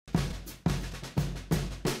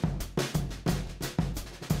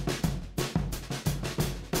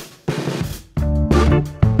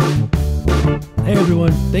Hey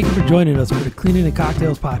everyone, thank you for joining us for the Cleaning and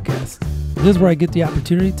Cocktails podcast. This is where I get the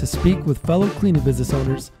opportunity to speak with fellow cleaning business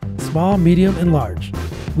owners, small, medium, and large.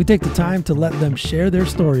 We take the time to let them share their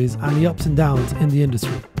stories on the ups and downs in the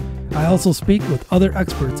industry. I also speak with other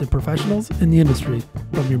experts and professionals in the industry,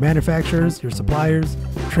 from your manufacturers, your suppliers,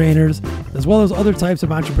 trainers, as well as other types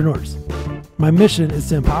of entrepreneurs. My mission is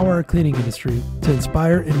to empower our cleaning industry to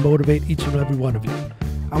inspire and motivate each and every one of you.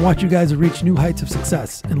 I want you guys to reach new heights of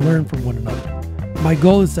success and learn from one another. My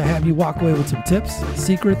goal is to have you walk away with some tips,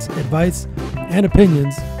 secrets, advice, and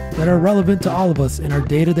opinions that are relevant to all of us in our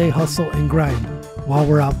day-to-day hustle and grind while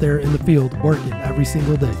we're out there in the field working every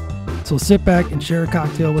single day. So sit back and share a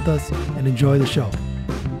cocktail with us and enjoy the show.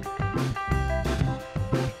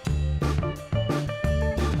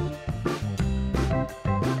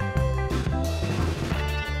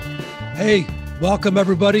 Hey, welcome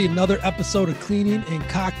everybody. Another episode of Cleaning and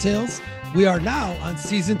Cocktails. We are now on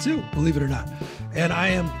season 2, believe it or not. And I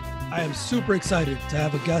am super excited to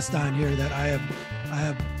have a guest on here that I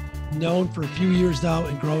have known for a few years now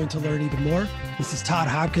and growing to learn even more. This is Todd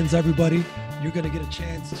Hopkins, everybody. You're going to get a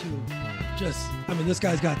chance to this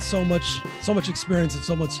guy's got so much experience and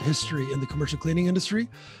so much history in the commercial cleaning industry.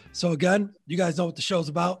 So again, you guys know what the show's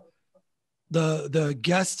about. The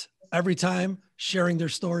guest every time sharing their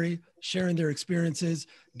story, sharing their experiences,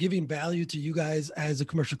 giving value to you guys as a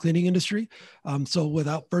commercial cleaning industry. So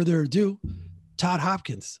without further ado, Todd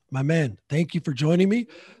Hopkins, my man, thank you for joining me.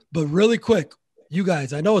 But really quick, you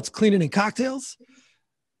guys, I know it's Cleaning and Cocktails,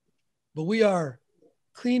 but we are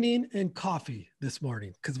cleaning and coffee this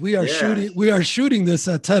morning because we are shooting this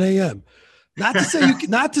at 10 a.m. Not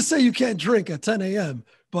to say you can't drink at 10 a.m.,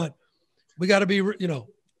 but we got to be,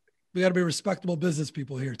 respectable business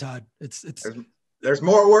people here, Todd. There's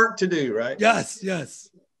more work to do, right? Yes.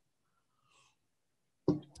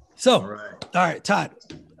 So, all right, Todd.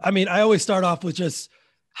 I always start off with just,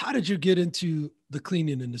 how did you get into the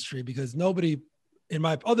cleaning industry? Because nobody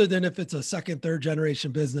other than if it's a second, third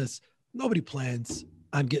generation business, nobody plans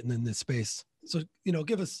on getting in this space. So,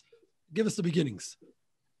 give us the beginnings.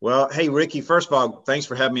 Well, hey, Ricky, first of all, thanks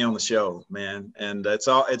for having me on the show, man. And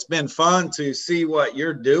it's been fun to see what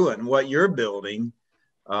you're doing, what you're building.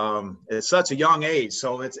 At such a young age.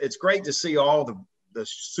 So it's great to see all the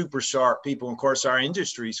super sharp people. Of course, our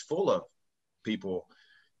industry is full of people,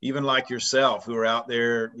 even like yourself, who are out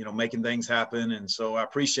there, making things happen. And so I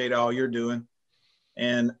appreciate all you're doing.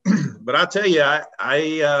 And, but I tell you,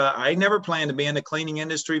 I never planned to be in the cleaning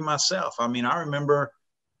industry myself. I remember,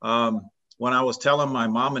 when I was telling my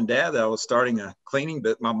mom and dad that I was starting a cleaning,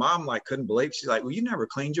 but my mom couldn't believe. She's like, well, you never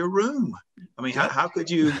cleaned your room. How could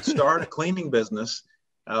you start a cleaning business?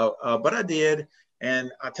 But I did.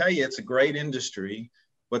 And I tell you, it's a great industry.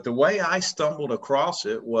 But the way I stumbled across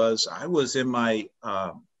it was I was in my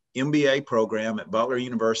MBA program at Butler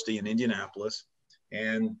University in Indianapolis.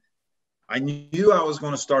 And I knew I was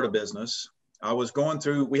going to start a business.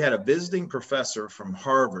 We had a visiting professor from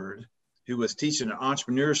Harvard who was teaching an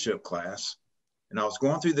entrepreneurship class. And I was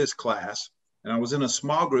going through this class, and I was in a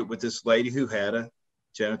small group with this lady who had a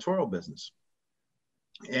janitorial business.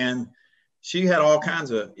 And she had all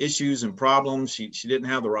kinds of issues and problems. She didn't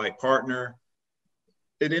have the right partner.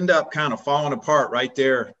 It ended up kind of falling apart right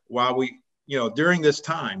there while during this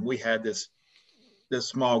time, we had this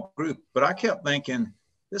small group. But I kept thinking,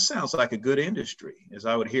 this sounds like a good industry, as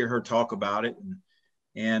I would hear her talk about it.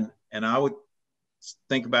 And I would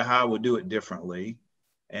think about how I would do it differently.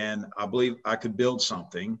 And I believe I could build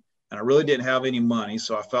something. And I really didn't have any money.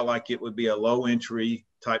 So I felt like it would be a low entry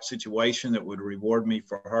type situation that would reward me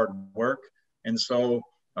for hard work. And so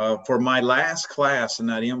for my last class in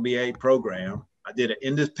that MBA program, I did an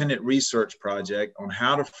independent research project on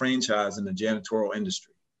how to franchise in the janitorial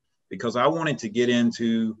industry, because I wanted to get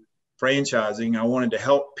into franchising. I wanted to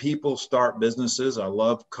help people start businesses. I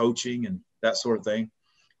love coaching and that sort of thing.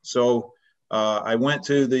 So I went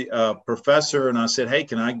to the professor and I said, hey,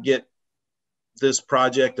 can I get this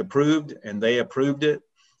project approved? And they approved it.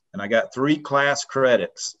 And I got 3 class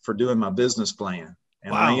credits for doing my business plan.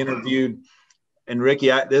 And wow. I interviewed, and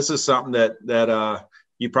Ricky, this is something that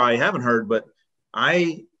you probably haven't heard, but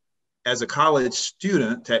I, as a college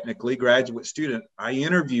student, technically graduate student, I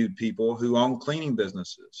interviewed people who own cleaning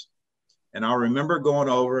businesses. And I remember going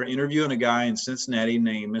over, interviewing a guy in Cincinnati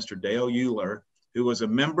named Mr. Dale Euler, who was a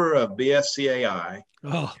member of BSCAI.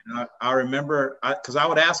 Oh. And I remember, because I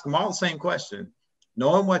would ask him all the same question,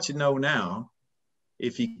 knowing what you know now,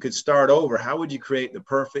 if you could start over, how would you create the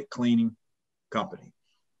perfect cleaning company?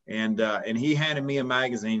 And he handed me a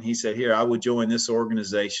magazine. He said, here, I would join this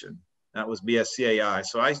organization. That was BSCAI.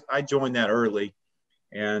 So I joined that early.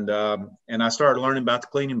 And I started learning about the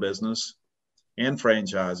cleaning business. and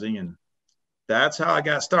franchising. And that's how I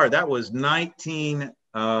got started. That was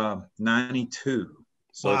 1992.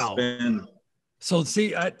 So Wow. It's been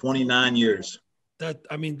 29 years.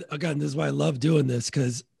 Again, this is why I love doing this,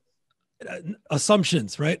 because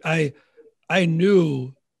assumptions, right? I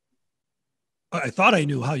thought I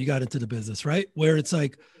knew how you got into the business, right? Where it's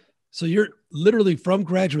like, so you're literally from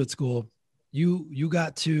graduate school, you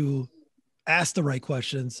got to ask the right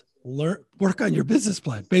questions, work on your business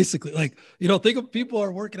plan, basically. Like, think of people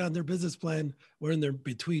are working on their business plan when they're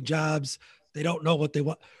between jobs, they don't know what they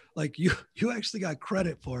want. Like you actually got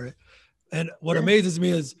credit for it. And what amazes me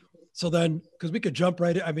is, so then, because we could jump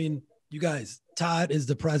right in, I mean, you guys, Todd is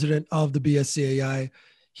the president of the BSCAI.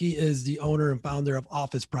 He is the owner and founder of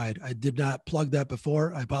Office Pride. I did not plug that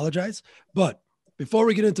before. I apologize. But before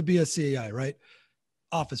we get into BSCAI, right?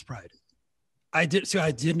 Office Pride. I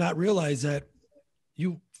did not realize that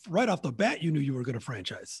you, right off the bat, you knew you were going to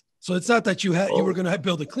franchise. So it's not that you were going to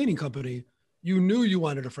build a cleaning company. You knew you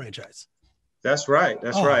wanted a franchise. That's right.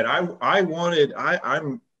 That's right. I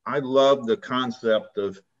love the concept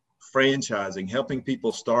of franchising, helping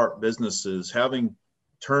people start businesses, having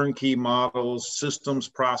turnkey models, systems,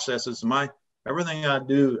 processes. Everything I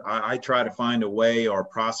do, I try to find a way or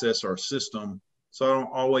process or system so I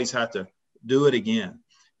don't always have to do it again.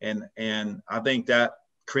 And I think that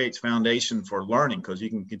creates foundation for learning, because you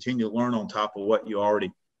can continue to learn on top of what you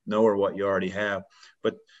already know or what you already have.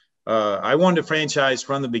 But I wanted to franchise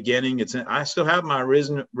from the beginning. I still have my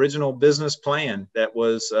original business plan. That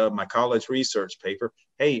was my college research paper.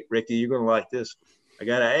 Hey, Ricky, you're going to like this. I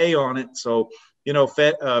got an A on it. So,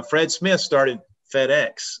 Fred Smith started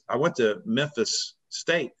FedEx. I went to Memphis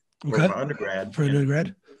State for my undergrad. For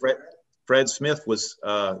undergrad? Fred Smith was,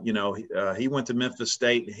 he went to Memphis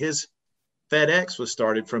State. His FedEx was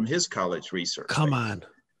started from his college research. Come on.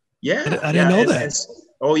 Yeah. I didn't know that.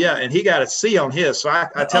 And he got a C on his. So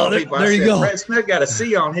I tell people, Fred Smith got a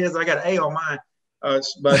C on his. I got an A on mine. But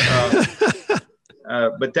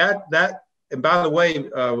that, and by the way,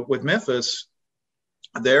 with Memphis,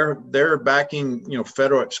 they're backing,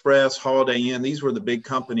 Federal Express, Holiday Inn. These were the big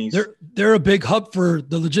companies. They're a big hub for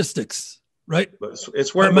the logistics, right?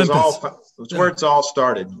 It's where it's all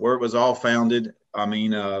started, where it was all founded. I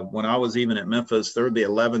mean, when I was even at Memphis, there would be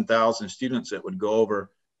 11,000 students that would go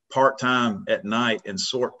over part-time at night and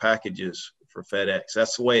sort packages for FedEx.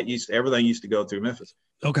 That's the way everything used to go through Memphis.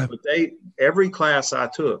 Okay. But every class I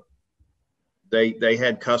took, they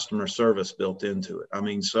had customer service built into it. I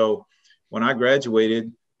mean, so when I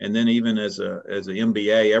graduated, and then even as an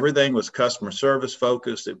MBA, everything was customer service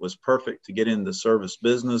focused. It was perfect to get into the service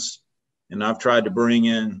business. And I've tried to bring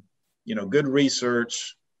in, good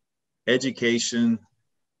research, education,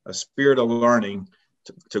 a spirit of learning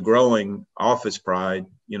to growing Office Pride,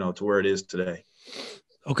 to where it is today.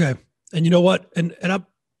 Okay. And you know what? And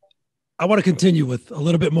I want to continue with a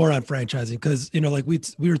little bit more on franchising, because, like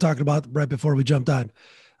we were talking about right before we jumped on,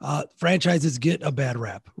 franchises get a bad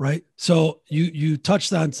rap, right? So you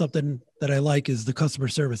touched on something that I like, is the customer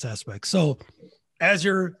service aspect. So as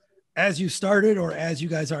you started, or as you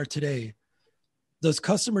guys are today, does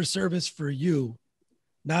customer service for you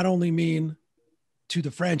not only mean to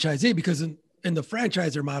the franchisee, because in the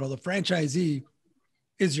franchisor model, the franchisee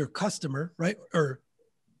is your customer, right? Or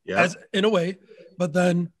as in a way, but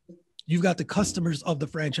then you've got the customers of the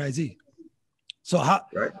franchisee. So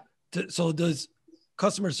so does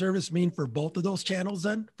customer service mean for both of those channels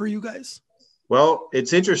then for you guys? Well,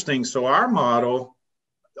 it's interesting. So our model,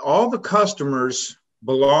 all the customers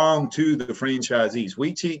belong to the franchisees.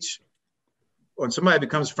 We teach, when somebody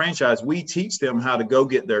becomes a franchise, we teach them how to go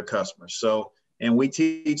get their customers. So, and we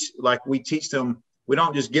teach them, we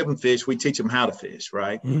don't just give them fish, we teach them how to fish,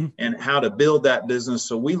 right? Mm-hmm. And how to build that business.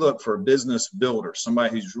 So we look for a business builder, somebody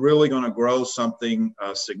who's really going to grow something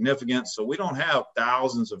significant. So we don't have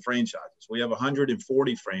thousands of franchises. We have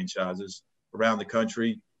 140 franchises around the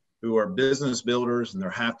country who are business builders, and they're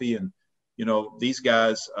happy. And, these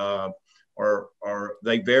guys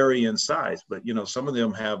they vary in size, but, some of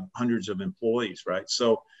them have hundreds of employees, right?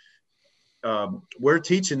 So we're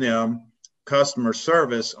teaching them customer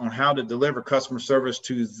service, on how to deliver customer service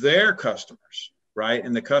to their customers, right?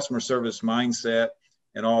 And the customer service mindset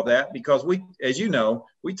and all that, because we, as you know,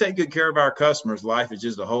 we take good care of our customers, life is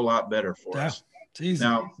just a whole lot better for us. It's easy.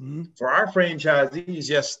 Now, for our franchisees,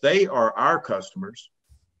 yes, they are our customers,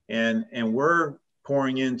 and we're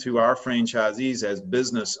pouring into our franchisees as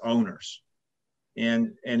business owners.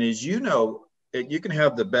 And as you know, you can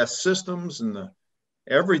have the best systems and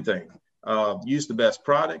everything. Use the best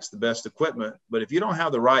products, the best equipment, but if you don't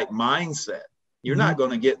have the right mindset, you're not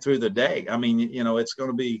going to get through the day. I mean, it's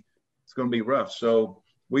going to be rough. So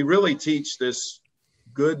we really teach this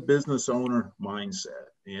good business owner mindset,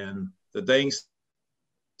 and the things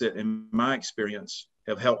that in my experience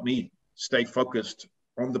have helped me stay focused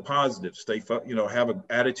on the positive, have an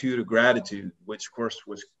attitude of gratitude, which of course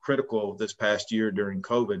was critical this past year during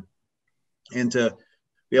COVID, and to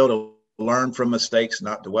be able to learn from mistakes,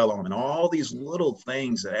 not dwell on them, and all these little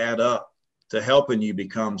things that add up to helping you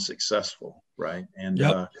become successful, right?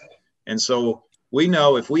 And so we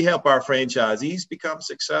know if we help our franchisees become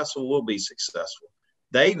successful, we'll be successful.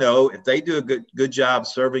 They know if they do a good job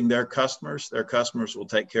serving their customers will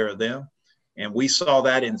take care of them. And we saw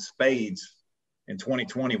that in spades in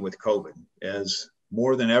 2020 with COVID, as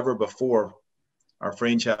more than ever before, our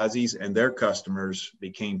franchisees and their customers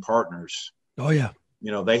became partners. Oh, yeah.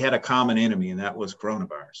 They had a common enemy, and that was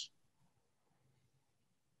coronavirus.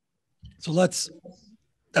 So that's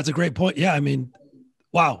a great point. Yeah. I mean,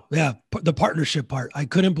 wow. Yeah. The partnership part. I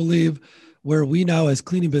couldn't believe where we now as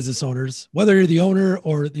cleaning business owners, whether you're the owner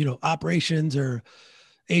or, operations or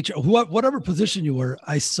HR, whatever position you were,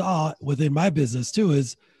 I saw within my business too,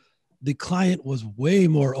 is the client was way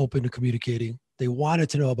more open to communicating. They wanted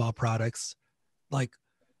to know about products. Like,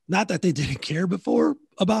 not that they didn't care before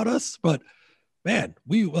about us, but man,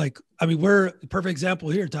 we're a perfect example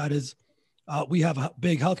here, Todd, is we have a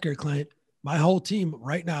big healthcare client. My whole team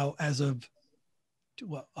right now, as of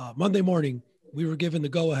Monday morning, we were given the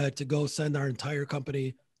go ahead to go send our entire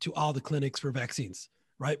company to all the clinics for vaccines,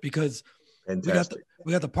 right? Because we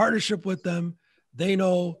got the partnership with them. They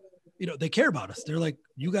know, they care about us. They're like,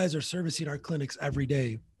 you guys are servicing our clinics every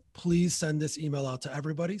day. Please send this email out to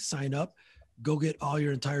everybody, sign up, go get all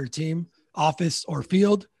your entire team, office or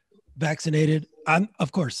field, vaccinated. And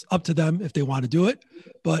of course, up to them if they want to do it.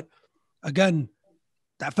 But again,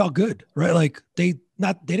 that felt good, right? Like they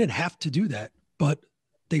didn't have to do that, but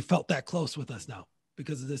they felt that close with us now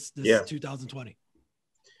because of this 2020.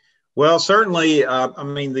 Well, certainly,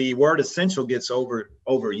 the word essential gets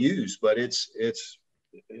overused, but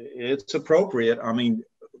it's appropriate.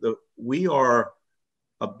 We are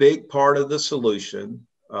a big part of the solution,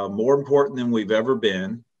 more important than we've ever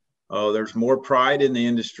been. There's more pride in the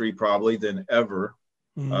industry probably than ever.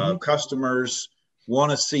 Mm-hmm. Customers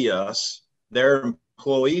want to see us. Their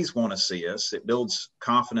employees want to see us. It builds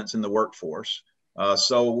confidence in the workforce.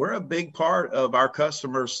 So we're a big part of our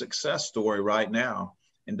customers' success story right now,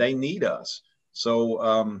 and they need us.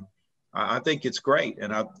 So I think it's great.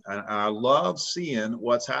 And I love seeing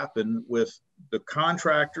what's happened with the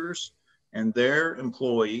contractors and their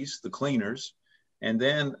employees, the cleaners, and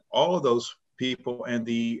then all of those people and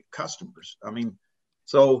the customers.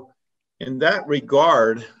 So in that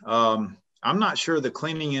regard, I'm not sure the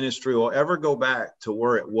cleaning industry will ever go back to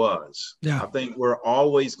where it was. Yeah. I think we're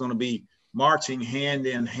always going to be marching hand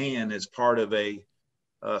in hand as part of a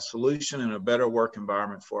solution and a better work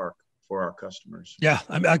environment for our customers. Yeah,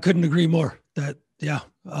 I couldn't agree more. That's the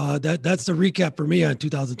recap for me on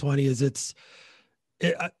 2020.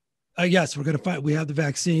 Yes, we're going we have the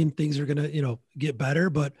vaccine. Things are going to get better,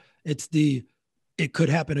 but it could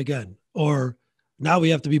happen again, or now we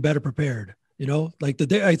have to be better prepared. Like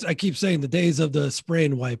I keep saying, the days of the spray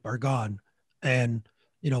and wipe are gone, and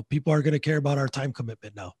people are going to care about our time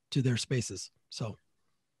commitment now to their spaces. So,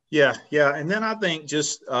 yeah. And then I think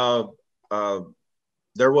just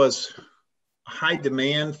there was high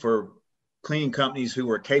demand for cleaning companies who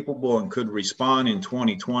were capable and could respond in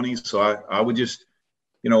 2020. So I would just,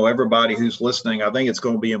 everybody who's listening, I think it's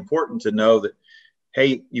going to be important to know that,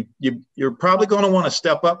 hey, you're probably going to want to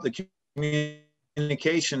step up the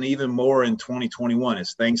communication even more in 2021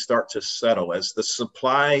 as things start to settle, as the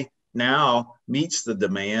supply now meets the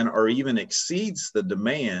demand or even exceeds the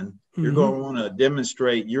demand. Mm-hmm. You're going to want to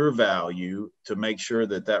demonstrate your value to make sure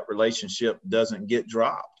that relationship doesn't get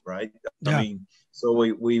dropped, right? Yeah. So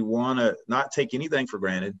we want to not take anything for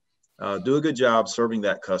granted, do a good job serving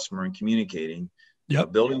that customer and communicating,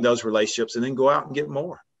 building those relationships, and then go out and get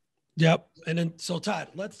more. Yep. And then, so Todd,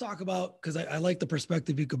 let's talk about, because I like the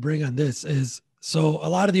perspective you could bring on this, is so a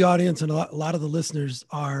lot of the audience and a lot of the listeners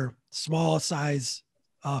are small size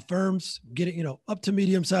firms, getting, up to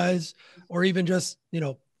medium size, or even just,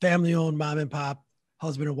 family owned, mom and pop,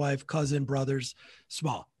 husband and wife, cousin, brothers,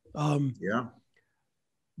 small. The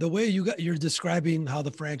way you're describing how the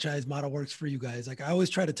franchise model works for you guys. Like, I always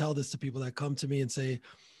try to tell this to people that come to me and say,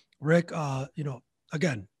 Rick,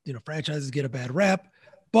 again, franchises get a bad rap,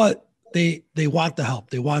 but they want the help.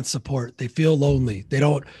 They want support. They feel lonely. They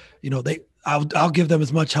don't, I'll give them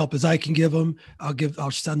as much help as I can give them. I'll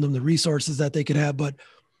send them the resources that they could have, but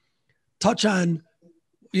touch on,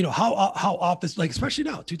 how Office, like, especially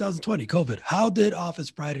now, 2020 COVID, how did Office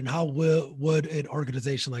Pride and how would an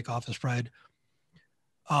organization like Office Pride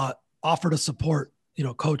offer to support,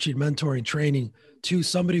 coaching, mentoring, training to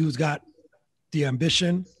somebody who's got the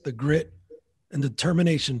ambition, the grit, and the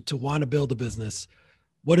determination to want to build a business?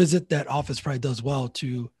 What is it that Office Pride does well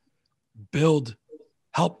to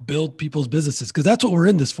help build people's businesses? Because that's what we're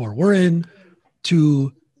in this for. We're in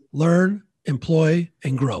to learn, employ,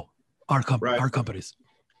 and grow our companies.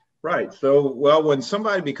 Right. So, well, when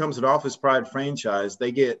somebody becomes an Office Pride franchise,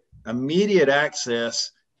 they get immediate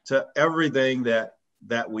access to everything that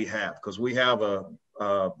we have, because we have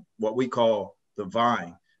what we call the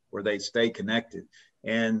Vine, where they stay connected.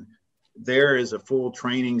 And there is a full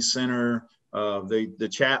training center, the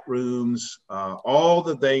chat rooms, all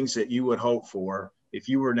the things that you would hope for. If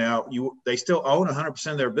you were they still own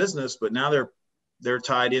 100% of their business, but now they're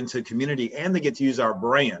tied into community, and they get to use our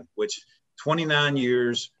brand, which 29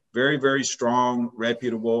 years, very, very strong,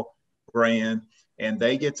 reputable brand. And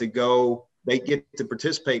they get to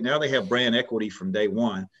participate. Now they have brand equity from day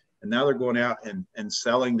one. And now they're going out and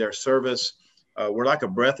selling their service. We're like a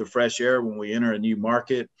breath of fresh air when we enter a new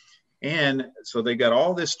market. And so they got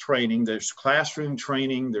all this training. There's classroom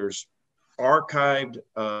training. There's archived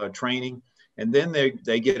training. And then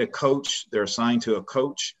they get a coach. They're assigned to a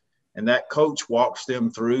coach, and that coach walks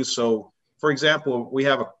them through. So, for example, we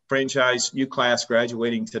have a franchise new class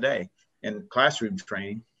graduating today in classroom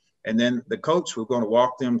training. And then the coach, we're going to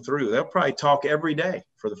walk them through. They'll probably talk every day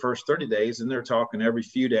for the first 30 days, and they're talking every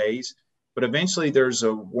few days. But eventually there's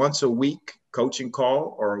a once a week coaching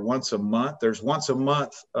call, or once a month. There's once a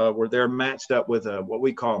month where they're matched up with what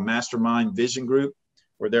we call a mastermind vision group,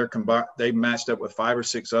 where they've matched up with 5 or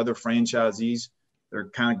 6 other franchisees. They're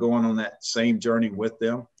kind of going on that same journey with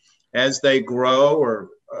them. As they grow, or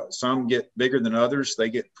some get bigger than others, they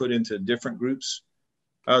get put into different groups.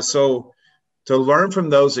 So to learn from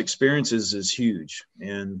those experiences is huge.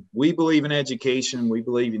 And we believe in education. We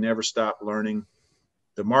believe you never stop learning.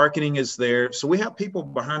 The marketing is there. So we have people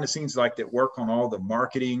behind the scenes that work on all the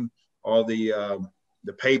marketing, all the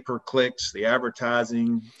pay-per-clicks, the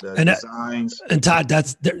advertising, the designs. And Todd,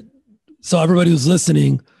 that's there. So everybody who's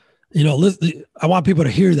listening, I want people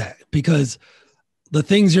to hear that, because the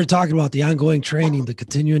things you're talking about, the ongoing training, the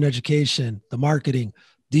continuing education, the marketing,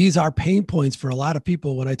 these are pain points for a lot of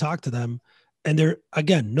people when I talk to them. And they're,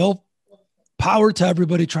 again, no power to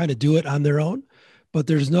everybody trying to do it on their own, but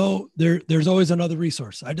there's always another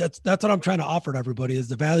resource. That's what I'm trying to offer to everybody, is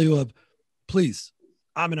the value of, please,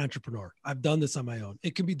 I'm an entrepreneur. I've done this on my own.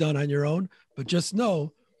 It can be done on your own, but just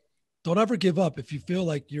know, don't ever give up if you feel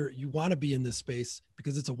like you want to be in this space,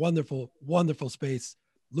 because it's a wonderful, wonderful space,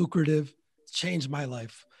 lucrative. It's changed my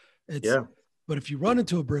life. But if you run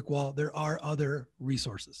into a brick wall, there are other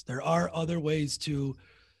resources. There are other ways to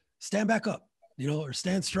stand back up, or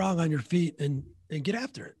stand strong on your feet and get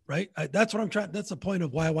after it. Right. That's what I'm trying. That's the point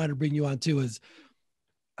of why I wanted to bring you on too, is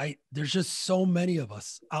there's just so many of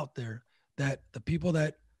us out there that the people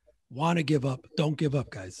that want to give up, don't give up,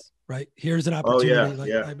 guys. Right. Here's an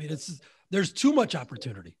opportunity. I mean, there's too much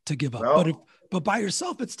opportunity to give up, but by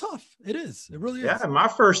yourself, it's tough. It is. It really is. Yeah. My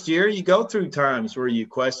first year, you go through times where you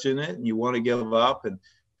question it and you want to give up.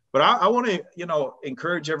 But I want to,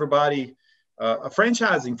 encourage everybody.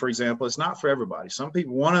 Franchising, for example, is not for everybody. Some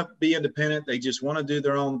people want to be independent. They just want to do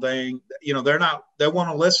their own thing. They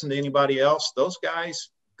want to listen to anybody else. Those guys,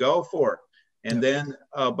 go for it. And then,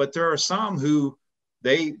 but there are some who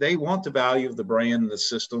they want the value of the brand and the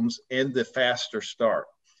systems and the faster start.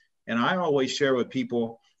 And I always share with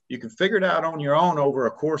people, you can figure it out on your own over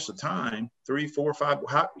a course of time, 3, 4, 5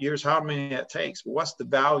 years, how many it takes. But what's the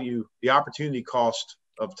value, the opportunity cost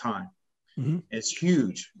of time? Mm-hmm. It's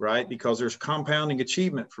huge, right? Because there's compounding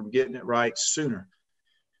achievement from getting it right sooner.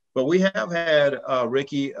 But we have had,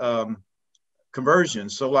 Ricky,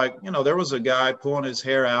 conversions. So there was a guy pulling his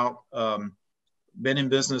hair out, been in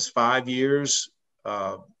business 5 years,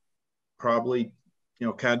 probably,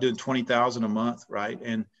 kind of doing 20,000 a month. Right.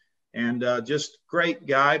 And just great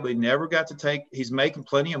guy, but he never got to he's making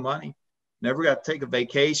plenty of money, never got to take a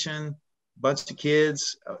vacation, bunch of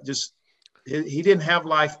kids, he didn't have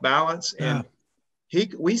life balance. And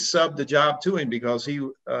we subbed the job to him because he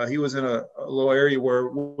was in a little area where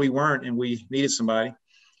we weren't, and we needed somebody.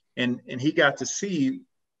 And he got to see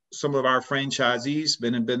some of our franchisees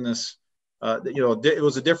been in business. It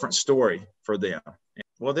was a different story for them.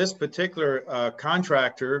 Well, this particular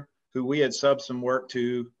contractor who we had subbed some work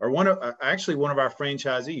to, or one of our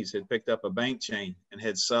franchisees had picked up a bank chain and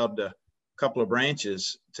had subbed a couple of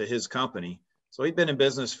branches to his company. So he'd been in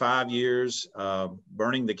business 5 years,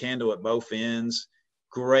 burning the candle at both ends.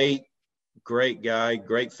 Great guy,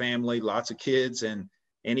 great family, lots of kids, and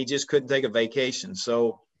he just couldn't take a vacation.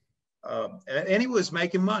 So and he was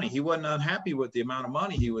making money. He wasn't unhappy with the amount of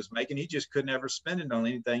money he was making. He just could never spend it on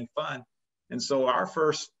anything fun. And so our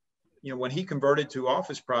first, when he converted to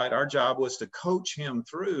Office Pride, our job was to coach him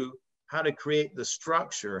through how to create the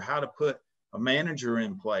structure, how to put a manager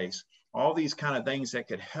in place, all these kind of things that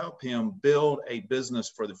could help him build a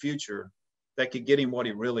business for the future that could get him what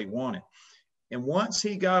he really wanted. And once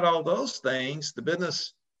he got all those things, the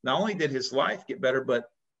business, not only did his life get better, but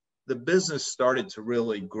the business started to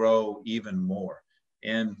really grow even more.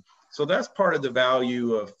 And so that's part of the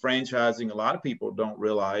value of franchising. A lot of people don't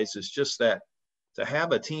realize it's just that to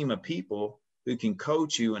have a team of people who can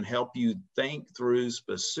coach you and help you think through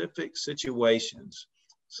specific situations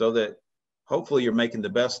so that hopefully you're making the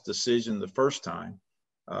best decision the first time.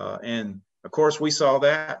 And of course, we saw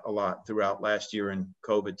that a lot throughout last year in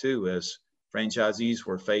COVID too, as franchisees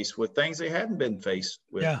were faced with things they hadn't been faced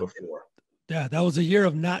with before. Yeah, that was a year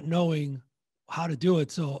of not knowing how to do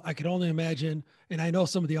it. So I could only imagine, and I know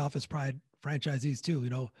some of the Office Pride franchisees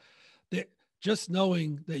too, just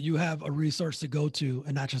knowing that you have a resource to go to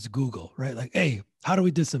and not just Google, right? Like, hey, how do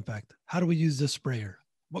we disinfect? How do we use this sprayer?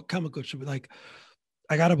 What chemical should we like?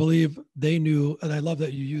 I got to believe they knew. And I love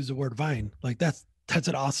that you use the word vine. Like that's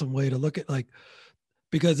an awesome way to look at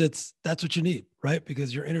because that's what you need, right?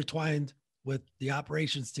 Because you're intertwined with the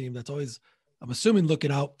operations team. That's always, I'm assuming,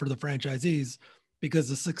 looking out for the franchisees, because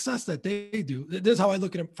the success that they do, this is how I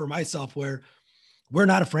look at it for myself, where we're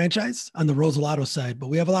not a franchise on the Rosalato side, but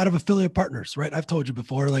we have a lot of affiliate partners, right? I've told you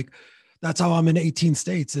before, that's how I'm in 18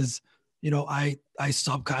 states is, I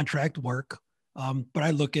subcontract work, but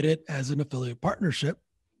I look at it as an affiliate partnership.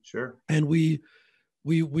 Sure. And we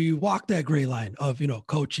walk that gray line of,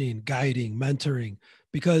 coaching, guiding, mentoring,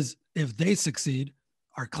 because if they succeed,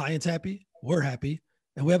 our client's happy, we're happy,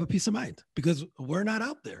 and we have a peace of mind because we're not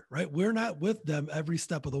out there, right? We're not with them every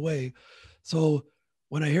step of the way. So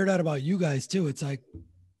when I hear that about you guys too, it's like,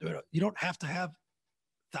 you don't have to have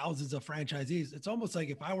thousands of franchisees. It's almost like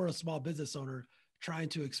if I were a small business owner trying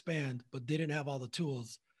to expand, but didn't have all the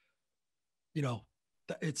tools,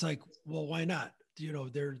 it's like, well, why not?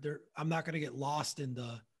 I'm not going to get lost in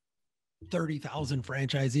the 30,000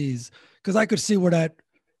 franchisees, because I could see where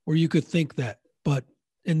you could think that, but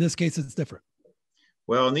in this case, it's different.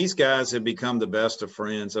 Well, and these guys have become the best of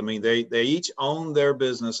friends. I mean, they each own their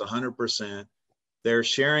business 100%. They're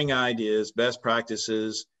sharing ideas, best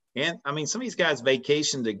practices. And I mean, some of these guys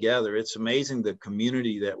vacation together. It's amazing the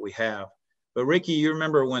community that we have. But Ricky, you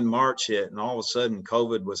remember when March hit and all of a sudden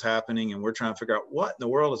COVID was happening and we're trying to figure out what in the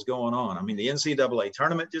world is going on. I mean, the NCAA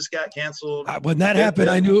tournament just got canceled. When that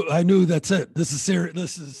happened, I knew that's it. This is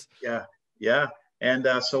serious. Yeah. And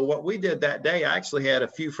so what we did that day, I actually had a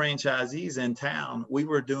few franchisees in town. We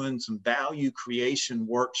were doing some value creation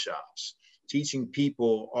workshops, teaching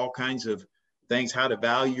people all kinds of things, how to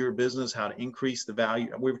value your business, how to increase the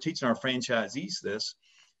value. We were teaching our franchisees this,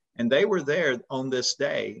 and they were there on this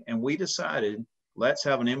day. And we decided, let's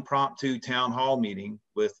have an impromptu town hall meeting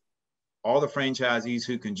with all the franchisees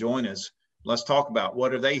who can join us. Let's talk about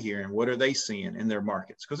what are they hearing? What are they seeing in their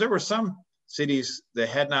markets? Because there were some cities that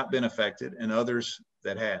had not been affected and others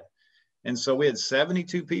that had. And so we had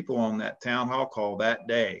 72 people on that town hall call that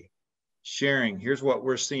day sharing, here's what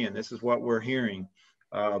we're seeing. This is what we're hearing.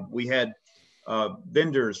 We had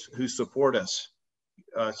vendors who support us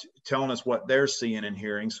telling us what they're seeing and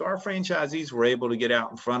hearing. So our franchisees were able to get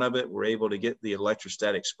out in front of it. We're able to get the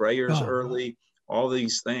electrostatic sprayers early, all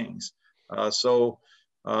these things. So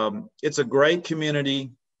it's a great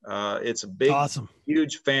community. It's a big, awesome,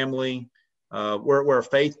 huge family. We're a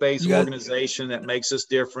faith-based organization that makes us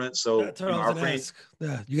different. So that's what I was going to ask.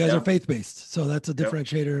 Yeah, you guys are faith-based. So that's a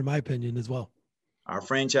differentiator in my opinion as well. Our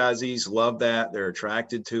franchisees love that. They're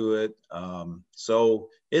attracted to it. So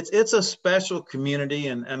it's a special community.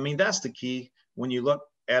 And I mean, that's the key. When you look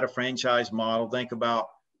at a franchise model, think about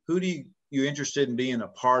who you interested in being a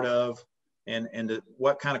part of, and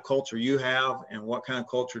what kind of culture you have, and what kind of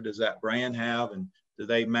culture does that brand have, and do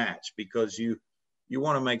they match? Because you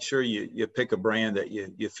want to make sure you pick a brand that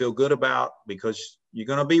you feel good about, because you're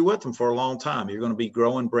going to be with them for a long time. You're going to be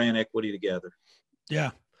growing brand equity together.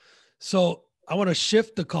 Yeah. So I want to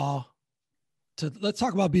shift the call to, let's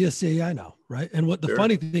talk about BSCAI now, right? And what the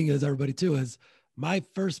funny thing is, everybody too, is my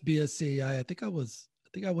first BSCAI, I think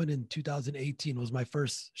I went in 2018 was my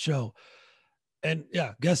first show. And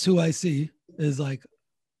yeah, guess who I see is like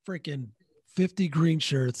freaking 50 green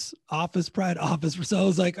shirts, Office Pride, Office. So I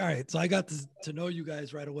was like, all right. So I got to know you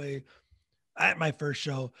guys right away at my first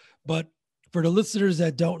show. But for the listeners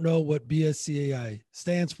that don't know what BSCAI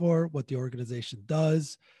stands for, what the organization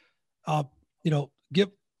does,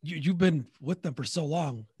 you've been with them for so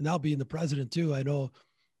long, and now being the president too. I know,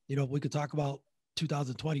 we could talk about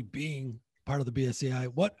 2020 being part of the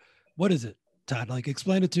BSCI. What is it, Todd? Like,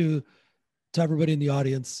 explain it to everybody in the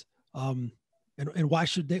audience. And why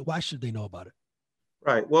should they know about it?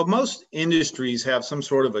 Right. Well, most industries have some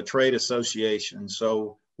sort of a trade association.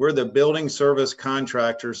 So we're the Building Service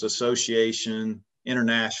Contractors Association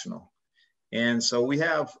International. And so we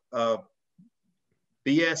have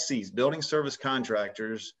BSCs, Building Service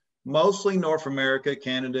Contractors, mostly North America,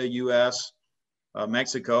 Canada, US,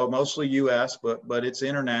 Mexico, mostly US, but it's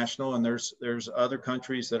international, and there's other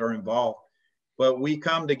countries that are involved. But we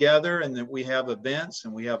come together, and then we have events,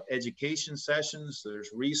 and we have education sessions. There's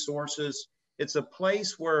resources. It's a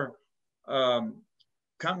place where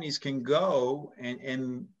companies can go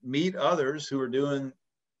and meet others who are doing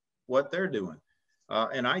what they're doing.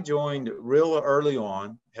 And I joined real early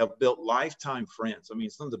on, have built lifetime friends. I mean,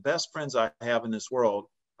 some of the best friends I have in this world,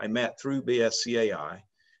 I met through BSCAI.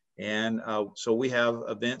 And so we have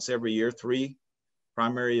events every year, 3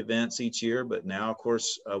 primary events each year. But now, of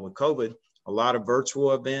course, with COVID, a lot of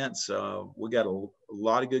virtual events. We got a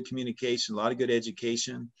lot of good communication, a lot of good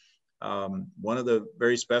education. One of the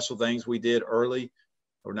very special things we did earlier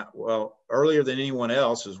than anyone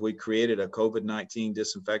else is we created a COVID-19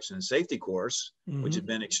 disinfection and safety course, mm-hmm. which had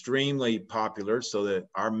been extremely popular, so that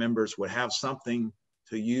our members would have something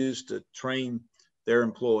to use to train their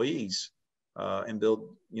employees and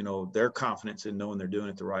build, their confidence in knowing they're doing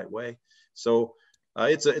it the right way. So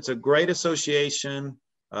it's a great association.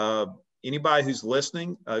 Anybody who's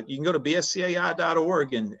listening, you can go to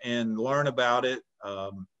bscai.org and learn about it.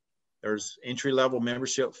 There's entry-level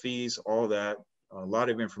membership fees, all that. A lot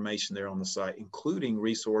of information there on the site, including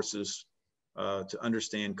resources to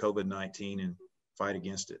understand COVID-19 and fight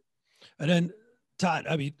against it. And then, Todd,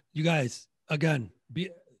 I mean, you guys, again,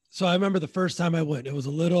 so I remember the first time I went, it was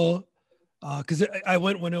a little, because I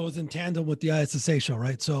went when it was in tandem with the ISSA show,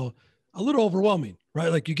 right? So a little overwhelming,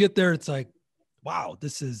 right? Like, you get there, it's like, wow,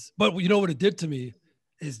 but you know what it did to me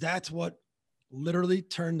is that's what literally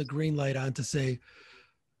turned the green light on to say,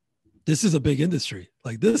 this is a big industry.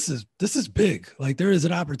 Like, this is big. Like, there is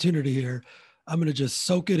an opportunity here. I'm going to just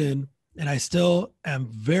soak it in. And I still am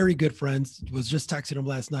very good friends. Was just texting him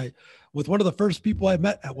last night with one of the first people I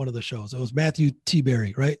met at one of the shows. It was Matthew T.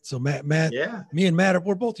 Berry, right? So Matt, yeah. Me and Matt,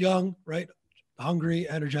 we're both young, right? Hungry,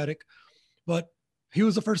 energetic, but he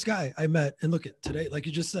was the first guy I met. And look at today, like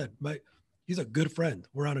you just said, he's a good friend.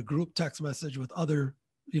 We're on a group text message with other,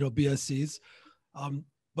 BSCs.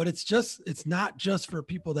 But it's not just for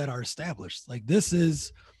people that are established. Like,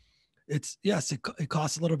 it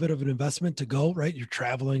costs a little bit of an investment to go, right? You're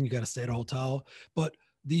traveling, you got to stay at a hotel, but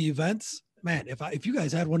the events, man, if you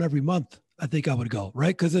guys had one every month, I think I would go,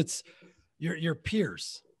 right? Cause it's your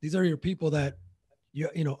peers. These are your people that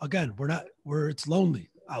again, it's lonely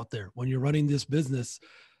out there when you're running this business.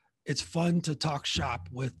 It's fun to talk shop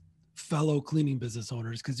with fellow cleaning business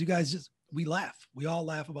owners. Cause you guys we all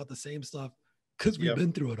laugh about the same stuff because we've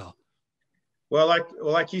been through it all. Well,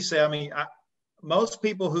 like you say, I mean, most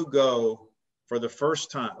people who go for the first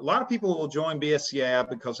time, a lot of people will join BSCI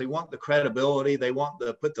because they want the credibility. They want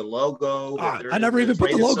to put the logo. I never even put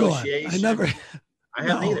the logo on. I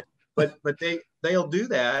haven't either. But they'll do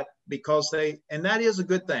that because and that is a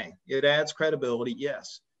good thing. It adds credibility,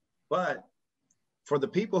 yes. But for the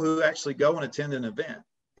people who actually go and attend an event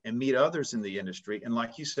and meet others in the industry, and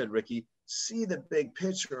like you said, Ricky, see the big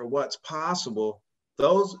picture of what's possible.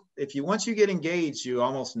 Once you get engaged, you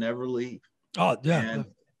almost never leave. Oh, yeah.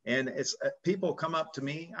 And it's people come up to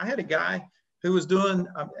me. I had a guy who was doing,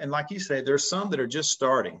 and like you say, there's some that are just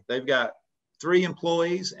starting. They've got 3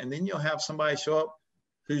 employees, and then you'll have somebody show up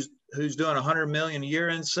who's doing 100 million a year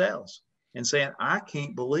in sales and saying, I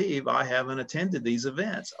can't believe I haven't attended these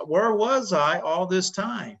events. Where was I all this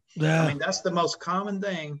time? Yeah. I mean, that's the most common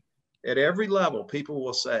thing at every level. People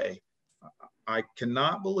will say, I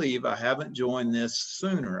cannot believe I haven't joined this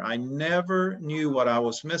sooner. I never knew what I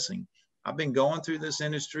was missing. I've been going through this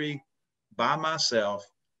industry by myself,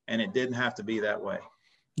 and it didn't have to be that way.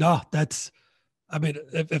 No,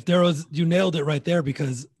 if there was, you nailed it right there,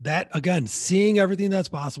 because that, again, seeing everything that's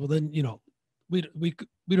possible, then, we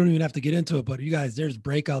don't even have to get into it, but you guys, there's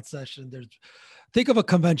breakout session. Think of a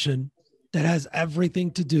convention that has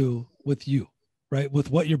everything to do with you, right?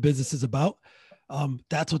 With what your business is about.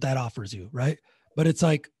 That's what that offers you. Right. But it's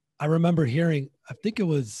like, I remember hearing, I think it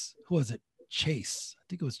was, who was it? Chase. I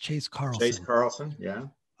think it was Chase Carlson. Chase Carlson. Yeah.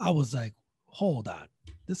 I was like, hold on.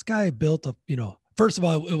 This guy built first of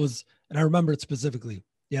all, it was, and I remember it specifically.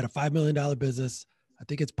 He had a $5 million business. I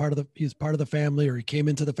think he's part of the family, or he came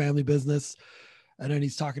into the family business. And then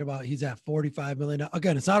he's talking about, he's at 45 million.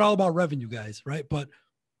 Again, it's not all about revenue, guys. Right. But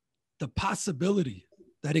the possibility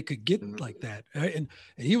that it could get like that. Right? And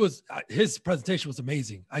he was, his presentation was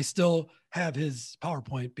amazing. I still have his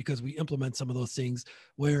PowerPoint because we implement some of those things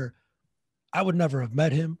where I would never have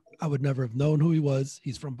met him. I would never have known who he was.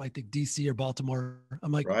 He's from, I think, DC or Baltimore.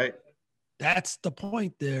 I'm like, right. That's the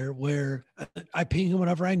point there where I ping him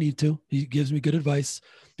whenever I need to. He gives me good advice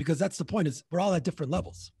because that's the point is we're all at different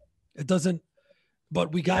levels. It doesn't,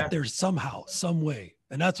 but we got there somehow, some way.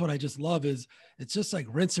 And that's what I just love is it's just like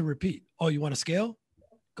rinse and repeat. Oh, you want to scale?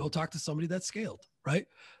 Go talk to somebody that's scaled, right?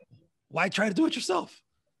 Why try to do it yourself?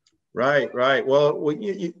 Right, right. Well,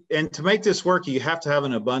 and to make this work, you have to have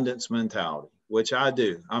an abundance mentality, which I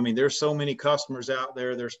do. I mean, there's so many customers out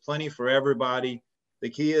there. There's plenty for everybody. The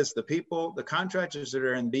key is the people, the contractors that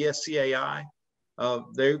are in BSCAI,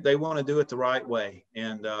 they want to do it the right way.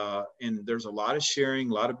 And there's a lot of sharing,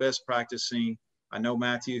 a lot of best practicing. I know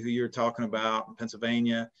Matthew, who you're talking about in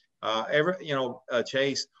Pennsylvania,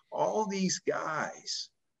 Chase, all these guys,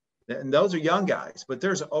 and those are young guys, but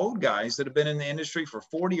there's old guys that have been in the industry for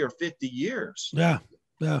 40 or 50 years. Yeah.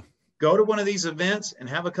 Yeah. Go to one of these events and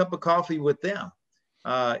have a cup of coffee with them.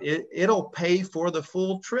 It'll pay for the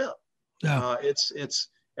full trip. Yeah. It's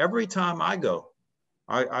every time I go,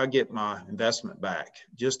 I get my investment back.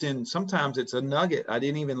 Sometimes it's a nugget I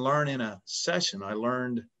didn't even learn in a session. I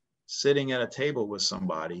learned sitting at a table with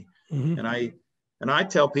somebody. Mm-hmm. And I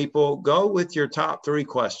tell people, go with your top 3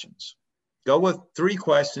 questions. Go with 3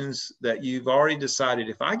 questions that you've already decided.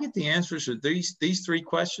 If I get the answers to these 3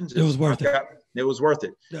 questions, it was worth it. It was worth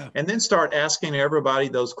it. Yeah. And then start asking everybody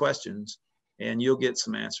those questions and you'll get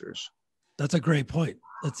some answers. That's a great point.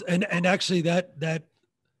 And actually that's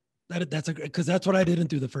because that's what I didn't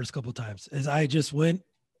do the first couple of times is I just went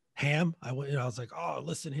ham. I was like, oh,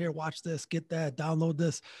 listen here, watch this, get that, download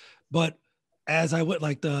this. But as I went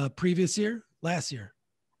like the previous year,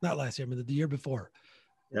 the year before,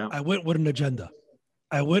 I went with an agenda.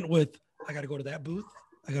 I went with, I got to go to that booth.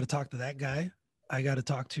 I got to talk to that guy. I got to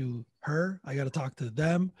talk to her. I got to talk to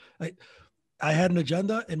them. I had an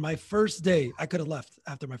agenda, and my first day, I could have left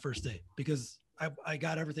after my first day because I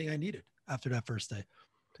got everything I needed after that first day.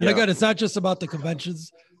 And again, it's not just about the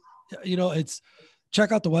conventions. It's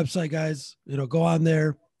check out the website, guys. Go on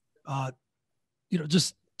there.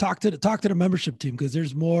 Just talk to the membership team because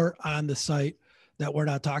there's more on the site that we're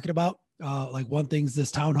not talking about. Like one thing's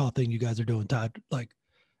this town hall thing you guys are doing, Todd. Like,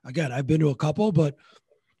 again, I've been to a couple, but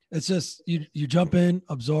it's just you jump in,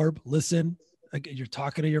 absorb, listen. Again, you're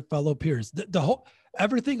talking to your fellow peers. The whole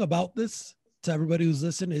everything about this to everybody who's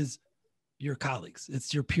listening is your colleagues.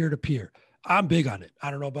 It's your peer to peer. I'm big on it. I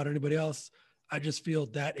don't know about anybody else. I just feel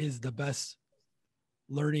that is the best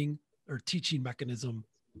learning or teaching mechanism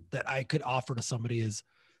that I could offer to somebody is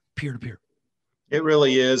peer to peer. It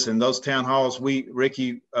really is. And those town halls,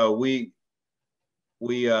 Ricky, we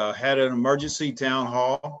had an emergency town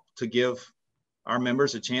hall to give our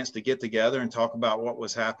members a chance to get together and talk about what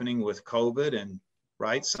was happening with COVID. And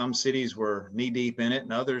some cities were knee deep in it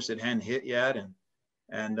and others that hadn't hit yet.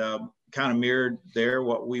 And kind of mirrored there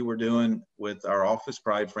what we were doing with our Office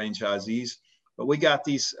Pride franchisees. But we got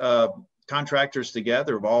these contractors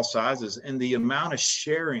together of all sizes, and the amount of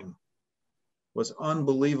sharing was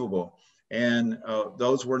unbelievable. And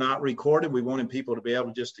those were not recorded. We wanted people to be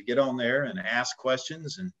able just to get on there and ask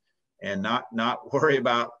questions and not worry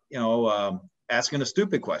about, asking a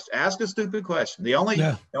stupid question. Ask a stupid question. The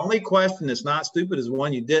only question that's not stupid is the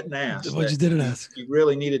one you didn't ask. What you didn't ask. You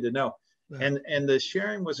really needed to know. Yeah. And the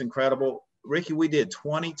sharing was incredible. Ricky, we did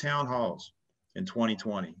 20 town halls in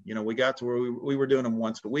 2020. We got to where we were doing them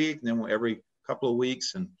once a week, and then every couple of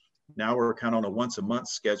weeks. And now we're kind of on a once a month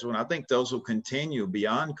schedule. And I think those will continue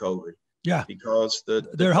beyond COVID. Yeah. Because the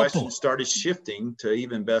questions started shifting to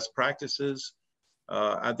even best practices.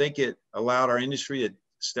 I think it allowed our industry to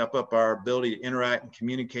step up our ability to interact and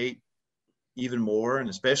communicate even more. And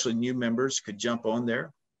especially new members could jump on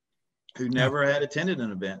there who never had attended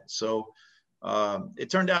an event. So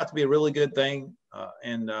it turned out to be a really good thing.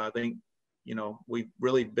 And I think, we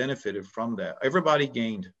really benefited from that. Everybody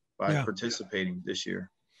gained by participating this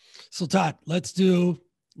year. So Todd, let's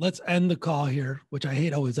end the call here, which I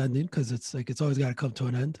hate always ending because it's always got to come to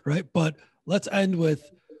an end, right? But let's end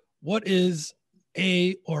with what is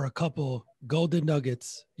a or a couple golden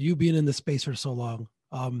nuggets, you being in the space for so long,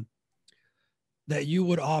 that you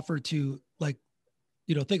would offer to,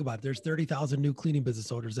 think about it. There's 30,000 new cleaning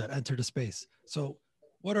business owners that enter the space. So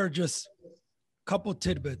what are just a couple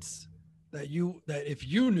tidbits that if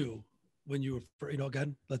you knew when you were,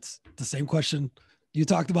 again, that's the same question you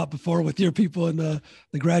talked about before with your people in the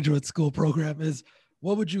graduate school program is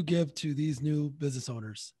what would you give to these new business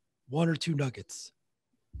owners? 1 or 2 nuggets.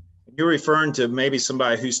 You're referring to maybe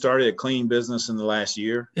somebody who started a cleaning business in the last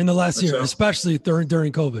year? In the last year, so? especially during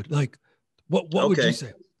COVID. Like, what would you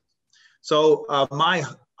say? So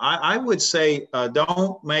I would say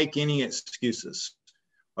don't make any excuses,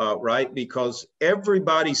 right? Because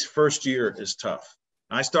everybody's first year is tough.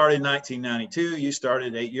 I started in 1992. You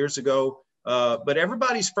started 8 years ago. But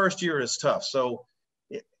everybody's first year is tough. So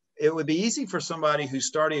it would be easy for somebody who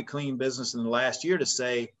started a cleaning business in the last year to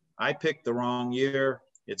say, I picked the wrong year.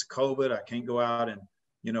 It's COVID. I can't go out and,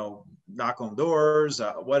 knock on doors,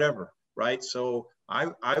 whatever. Right. So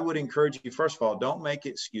I would encourage you, first of all, don't make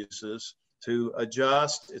excuses, to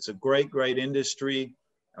adjust. It's a great industry.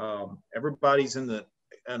 Everybody's in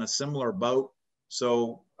a similar boat.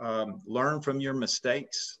 So learn from your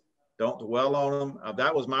mistakes. Don't dwell on them.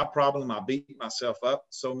 That was my problem. I beat myself up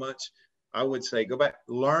so much. I would say go back,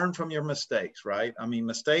 learn from your mistakes, right? I mean,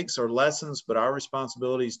 mistakes are lessons, but our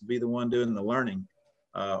responsibility is to be the one doing the learning,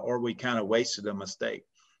 or we kind of wasted a mistake.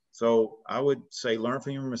 So I would say learn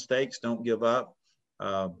from your mistakes. Don't give up.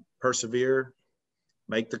 Persevere.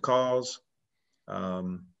 Make the calls.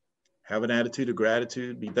 Have an attitude of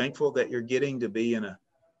gratitude. Be thankful that you're getting to be in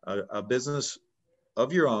a business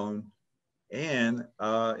of your own. And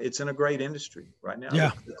it's in a great industry right now.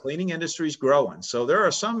 Yeah. The cleaning industry is growing. So there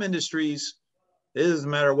are some industries, it doesn't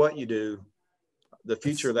matter what you do, the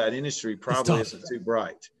future of that industry probably isn't too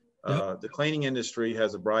bright. Yep. The cleaning industry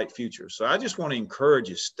has a bright future. So I just want to encourage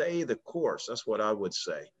you, stay the course. That's what I would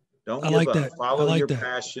say. Don't give up. That. Follow your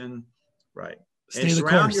passion. Right. Stay and the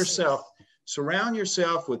course. Surround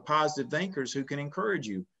yourself with positive thinkers who can encourage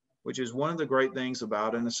you, which is one of the great things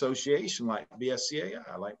about an association like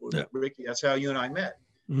BSCAI, like Ricky, that's how you and I met.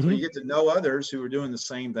 Mm-hmm. So you get to know others who are doing the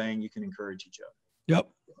same thing. You can encourage each other. Yep.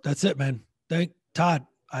 That's it, man. Thank Todd.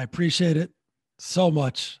 I appreciate it so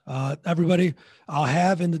much. Everybody, I'll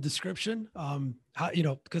have in the description,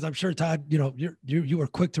 because I'm sure Todd, you were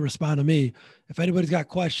quick to respond to me. If anybody's got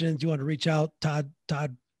questions, you want to reach out, Todd,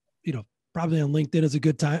 probably on LinkedIn is a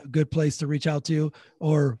good place to reach out to you,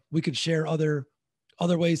 or we could share other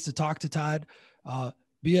ways to talk to Todd.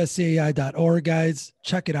 bscai.org, guys,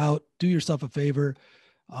 check it out. Do yourself a favor.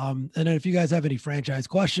 And then if you guys have any franchise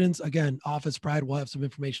questions, again, Office Pride, we'll have some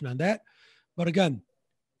information on that. But again,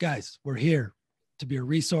 guys, we're here to be a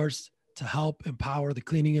resource to help empower the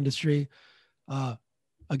cleaning industry.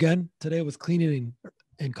 Again, today was cleaning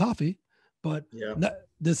and coffee, but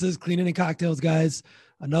this is Cleaning and Cocktails, guys.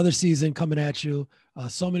 Another season coming at you.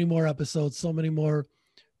 So many more episodes, so many more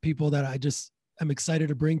people that I'm excited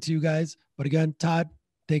to bring to you guys. But again, Todd,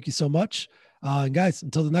 thank you so much. And guys,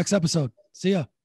 until the next episode, see ya.